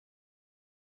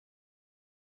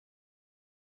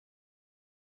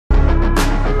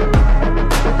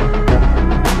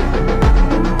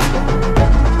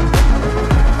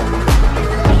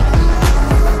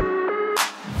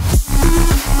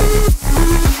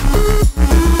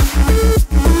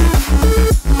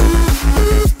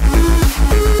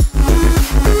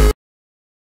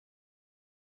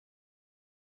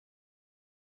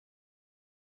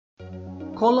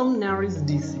Columnaris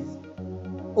disease.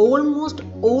 Almost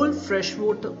all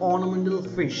freshwater ornamental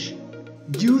fish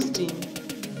used in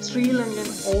Sri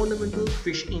Lankan ornamental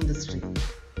fish industry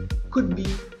could be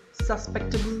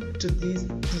susceptible to this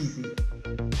disease.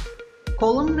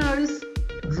 Columnaris,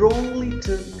 wrongly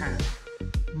termed as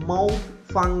mouth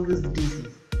fungus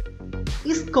disease,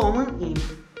 is common in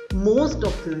most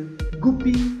of the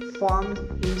guppy farms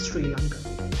in Sri Lanka.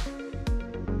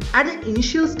 At the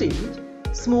initial stage,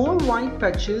 small white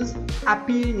patches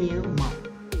appear near mouth.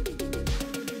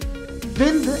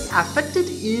 When the affected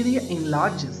area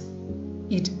enlarges,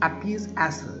 it appears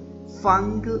as a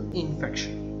fungal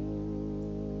infection.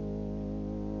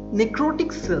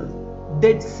 Necrotic cells,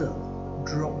 dead cells,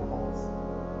 drop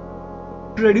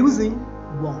off, producing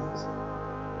wounds,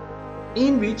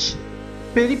 in which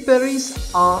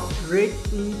peripheries are red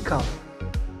in color,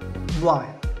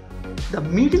 while the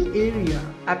middle area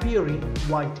appearing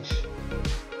whitish.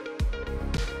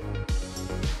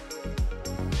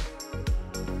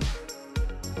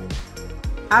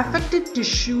 Affected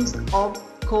tissues of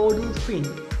caudal fin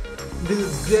will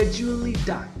gradually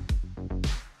die.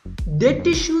 Dead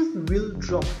tissues will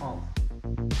drop off,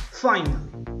 finally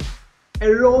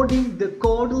eroding the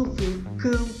caudal fin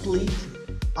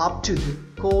completely up to the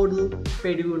caudal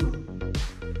peduncle.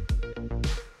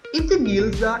 If the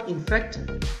gills are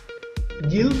infected,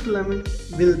 gill filaments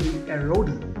will be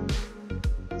eroded.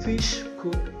 Fish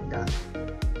could die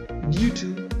due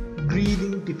to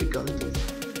breathing difficulties.